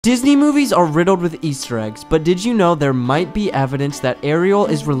Disney movies are riddled with Easter eggs, but did you know there might be evidence that Ariel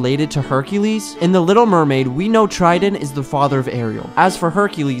is related to Hercules? In The Little Mermaid, we know Triton is the father of Ariel. As for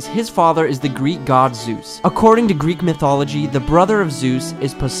Hercules, his father is the Greek god Zeus. According to Greek mythology, the brother of Zeus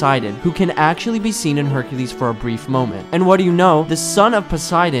is Poseidon, who can actually be seen in Hercules for a brief moment. And what do you know? The son of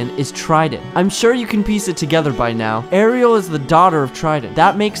Poseidon is Triton. I'm sure you can piece it together by now. Ariel is the daughter of Triton.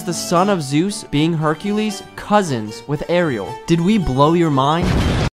 That makes the son of Zeus, being Hercules, cousins with Ariel. Did we blow your mind?